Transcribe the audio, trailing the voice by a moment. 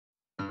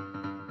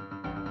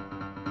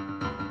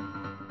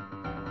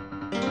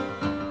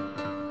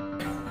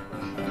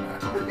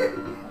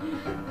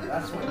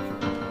That's what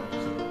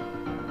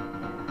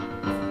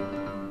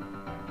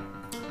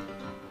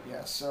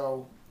yeah,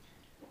 so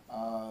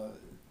uh,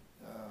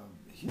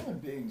 human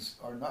beings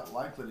are not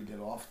likely to get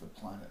off the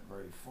planet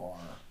very far.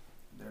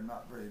 They're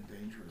not very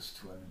dangerous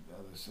to any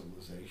other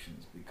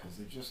civilizations because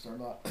they just are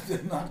not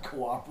they're not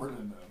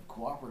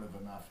cooperative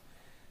enough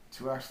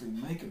to actually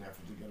make an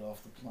effort to get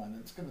off the planet.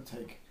 It's going to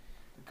take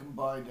the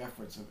combined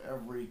efforts of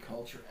every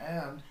culture,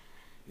 and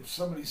if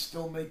somebody's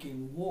still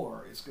making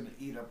war, it's going to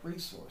eat up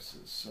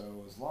resources.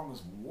 So as long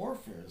as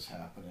warfare is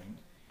happening,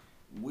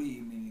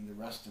 we, meaning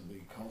the rest of the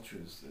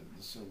cultures,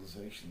 the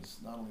civilizations,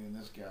 not only in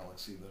this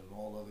galaxy but in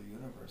all other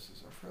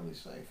universes, are fairly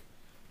safe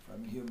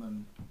from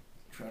human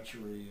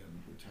treachery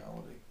and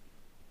brutality.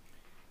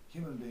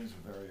 Human beings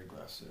are very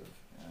aggressive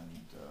and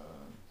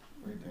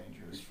very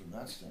dangerous from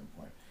that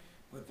standpoint,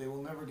 but they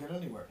will never get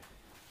anywhere.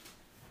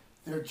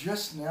 They're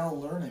just now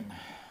learning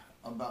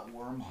about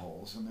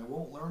wormholes, and they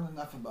won't learn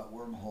enough about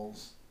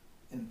wormholes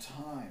in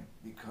time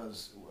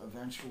because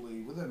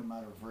eventually, within a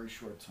matter of very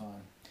short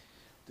time,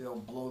 they'll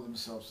blow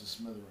themselves to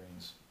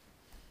smithereens.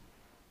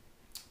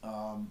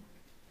 And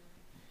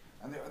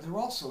they're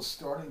also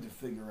starting to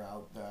figure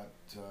out that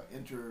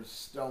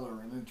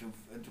interstellar and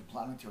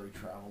interplanetary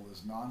travel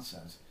is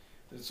nonsense,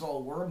 that it's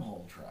all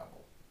wormhole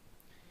travel.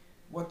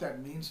 What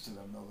that means to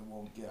them, though, they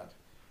won't get.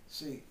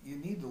 See, you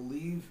need to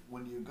leave,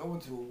 when you go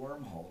into a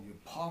wormhole, you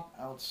pop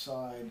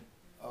outside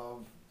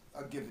of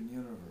a given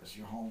universe,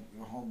 your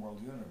home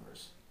world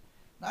universe.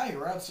 Now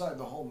you're outside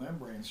the whole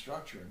membrane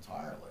structure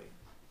entirely,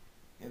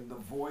 in the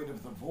void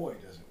of the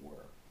void, as it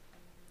were.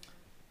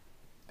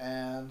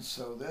 And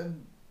so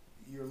then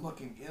you're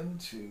looking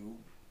into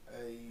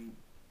a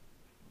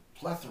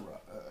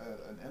plethora,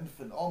 an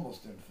infinite,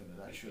 almost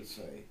infinite, I should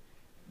say,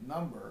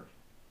 number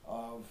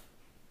of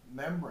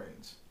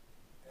membranes.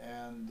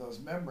 And those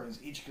membranes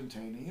each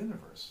contain a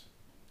universe.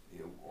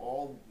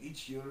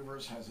 Each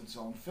universe has its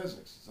own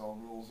physics, its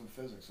own rules of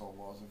physics, own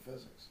laws of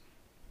physics.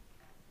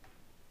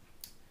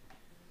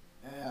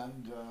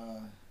 And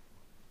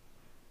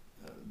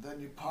then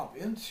you pop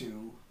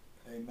into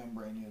a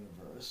membrane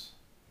universe,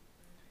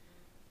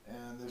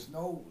 and there's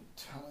no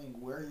telling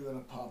where you're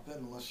going to pop in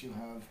unless you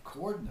have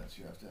coordinates.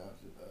 You have to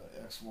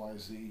have X, Y,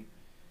 Z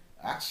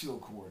axial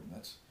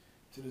coordinates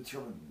to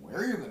determine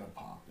where you're going to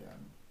pop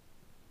in,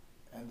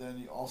 and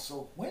then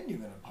also when you're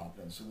going to pop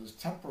in. So there's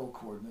temporal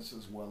coordinates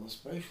as well as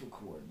spatial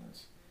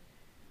coordinates.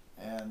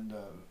 And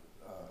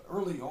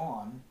early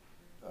on,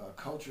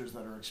 cultures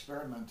that are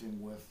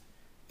experimenting with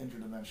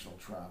interdimensional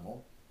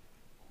travel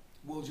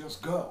will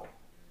just go,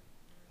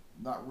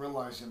 not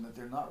realizing that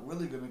they're not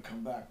really going to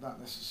come back, not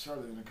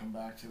necessarily going to come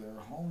back to their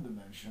home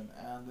dimension,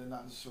 and they're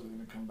not necessarily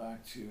going to come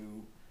back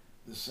to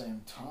the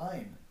same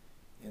time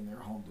in their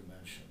home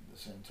dimension, the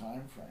same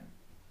time frame.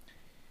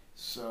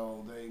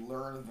 So they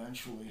learn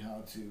eventually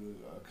how to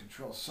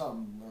control.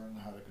 Some learn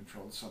how to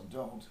control it, some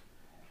don't.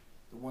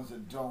 The ones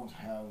that don't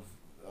have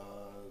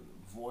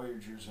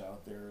voyagers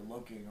out there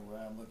looking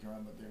around, but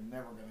they're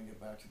never going to get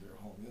back to their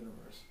home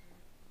universe.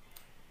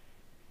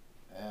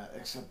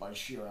 Except by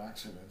sheer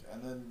accident,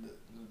 and then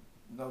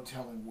no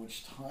telling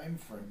which time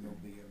frame they'll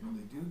be in when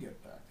they do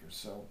get back there.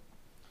 So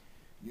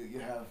you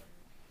have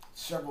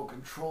several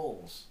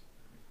controls.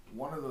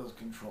 One of those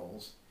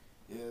controls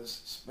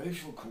is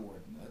spatial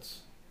coordinates,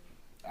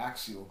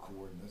 axial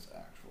coordinates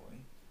actually,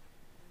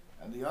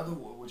 and the other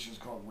one, which is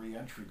called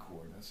re-entry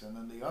coordinates, and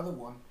then the other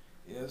one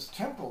is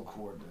temporal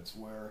coordinates,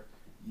 where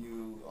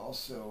you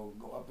also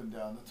go up and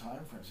down the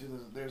time frame. See,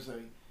 there's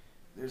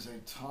a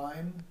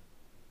time.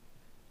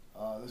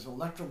 There's an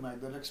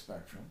electromagnetic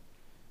spectrum,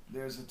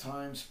 there's a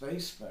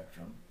time-space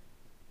spectrum,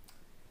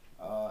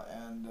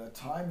 and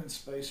time and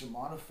space are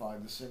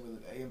modified the same way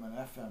that AM and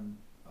FM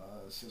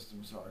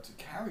systems are. It's a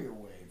carrier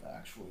wave,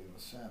 actually, in a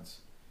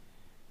sense,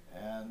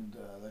 and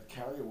that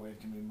carrier wave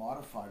can be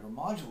modified or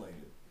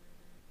modulated.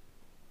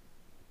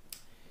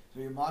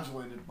 So you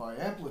modulate it by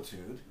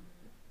amplitude,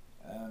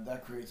 and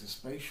that creates a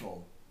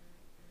spatial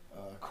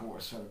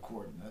set of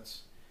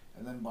coordinates,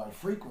 and then by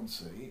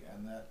frequency,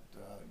 and that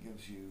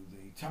gives you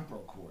the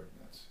temporal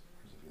coordinates.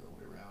 Or is it the other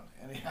way around?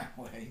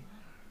 Anyway,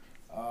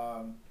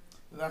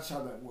 that's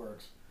how that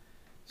works.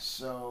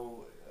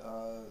 So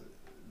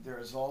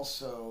there's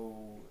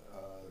also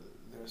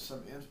there's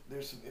some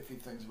iffy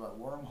things about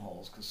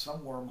wormholes, because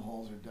some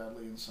wormholes are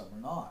deadly and some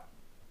are not.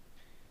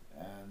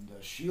 And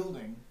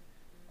shielding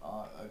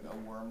a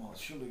wormhole,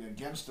 shielding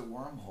against a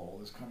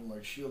wormhole, is kind of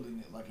like shielding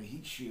it, like a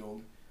heat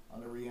shield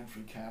on a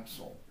re-entry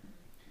capsule.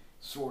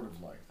 Sort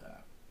of like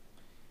that.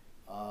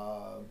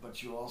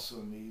 But you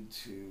also need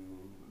to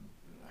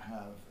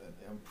have an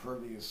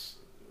impervious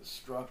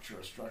structure,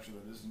 a structure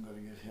that isn't going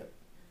to get hit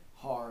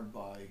hard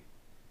by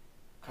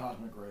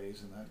cosmic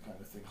rays and that kind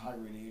of thing, high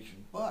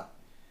radiation. But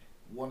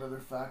one other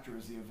factor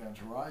is the event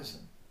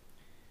horizon.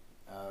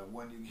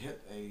 When you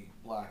hit a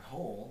black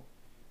hole,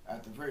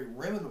 at the very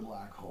rim of the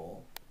black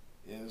hole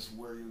is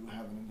where you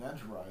have an event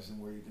horizon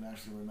where you can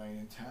actually remain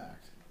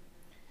intact.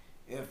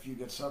 If you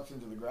get sucked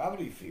into the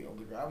gravity field,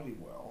 the gravity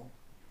well,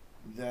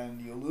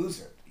 then you lose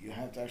it. You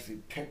have to actually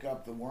pick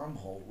up the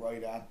wormhole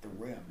right at the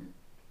rim,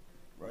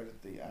 right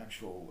at the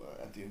actual,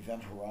 at the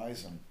event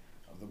horizon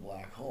of the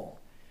black hole.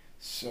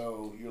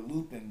 So you're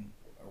looping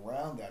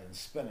around that and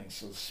spinning.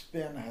 So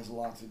spin has a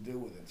lot to do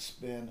with it.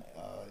 Spin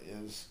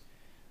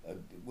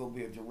will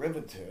be a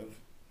derivative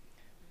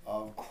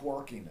of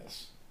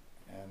quirkiness.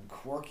 And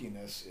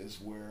quirkiness is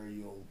where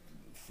you'll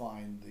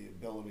find the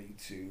ability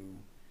to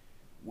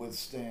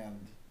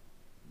withstand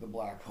the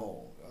black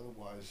hole.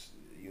 Otherwise,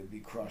 you'd be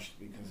crushed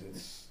because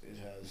it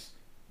has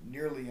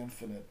nearly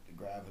infinite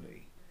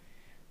gravity,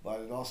 but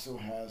it also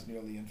has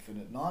nearly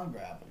infinite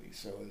non-gravity.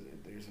 So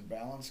there's a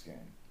balance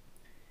game.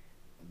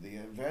 The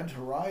event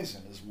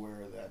horizon is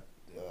where that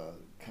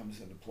comes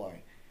into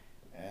play,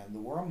 and the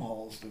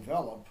wormholes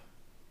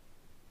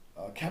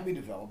can be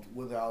developed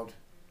without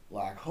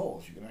black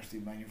holes. You can actually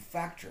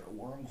manufacture a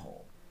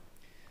wormhole.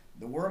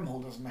 The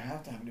wormhole doesn't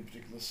have to have any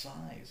particular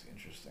size,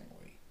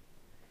 interestingly.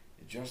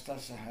 It just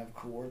has to have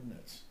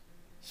coordinates,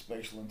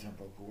 spatial and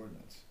temporal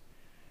coordinates.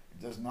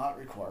 It does not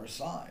require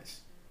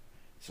size.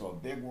 So a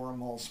big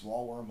wormhole,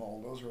 small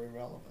wormhole, those are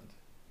irrelevant.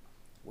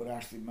 What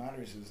actually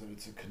matters is that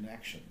it's a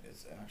connection.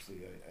 It's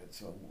actually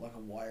like a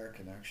wire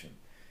connection.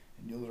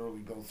 And you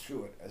literally go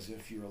through it as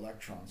if your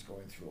electron's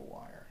going through a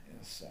wire, in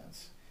a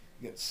sense.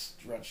 You get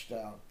stretched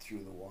out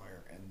through the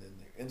wire, and then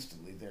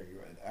instantly there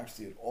you're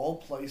actually at all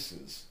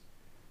places,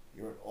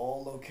 you're at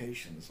all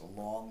locations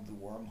along the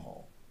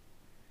wormhole.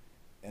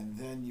 And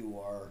then you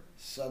are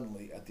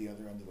suddenly at the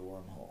other end of the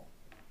wormhole.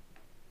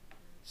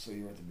 So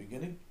you're at the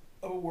beginning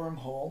of a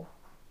wormhole,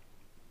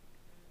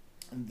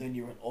 and then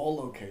you're at all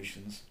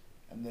locations,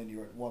 and then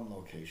you're at one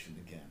location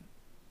again.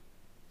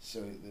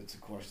 So it's a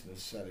question of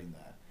setting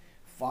that.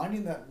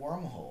 Finding that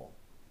wormhole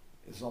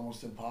is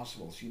almost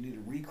impossible. So you need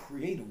to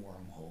recreate a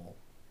wormhole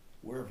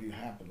wherever you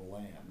happen to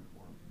land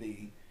or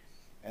be,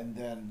 and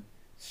then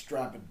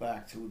strap it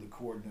back to the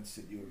coordinates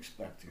that you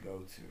expect to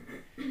go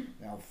to.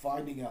 Now,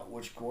 finding out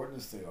which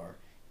coordinates they are,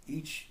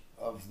 each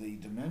of the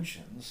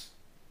dimensions,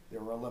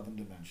 there are 11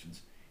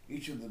 dimensions,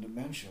 each of the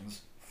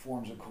dimensions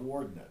forms a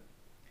coordinate.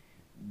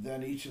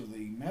 Then each of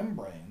the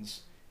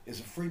membranes is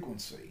a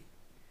frequency.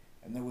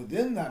 And then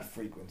within that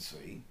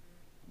frequency,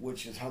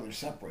 which is how they're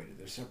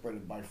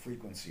separated by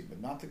frequency,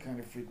 but not the kind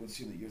of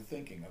frequency that you're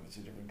thinking of. It's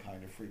a different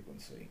kind of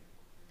frequency.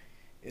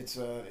 It's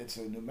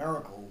a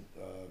numerical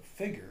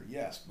figure,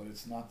 yes, but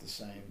it's not the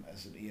same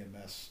as an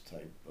EMS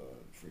type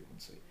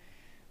frequency.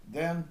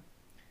 Then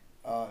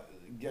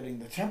getting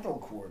the temporal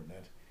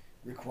coordinate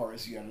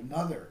requires yet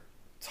another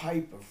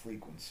type of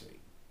frequency.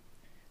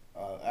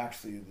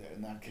 Actually,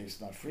 in that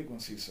case, not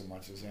frequency so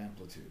much as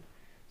amplitude.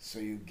 So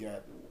you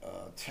get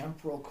a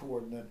temporal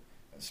coordinate,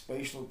 a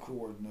spatial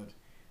coordinate,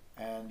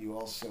 and you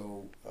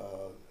also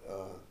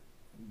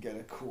get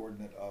a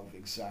coordinate of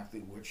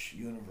exactly which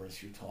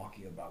universe you're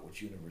talking about,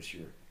 which universe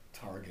you're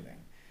targeting.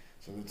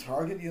 So the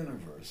target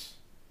universe,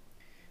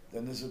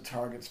 then there's a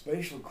target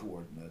spatial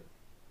coordinate,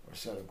 or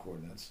set of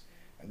coordinates,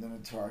 and then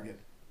a target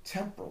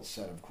temporal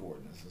set of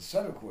coordinates. A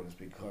set of coordinates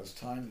because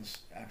time is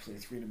actually a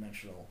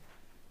three-dimensional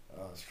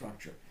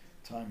structure.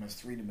 Time has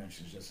three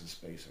dimensions just as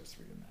space has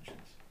three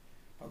dimensions.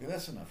 Okay,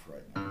 that's enough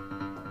right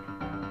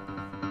now.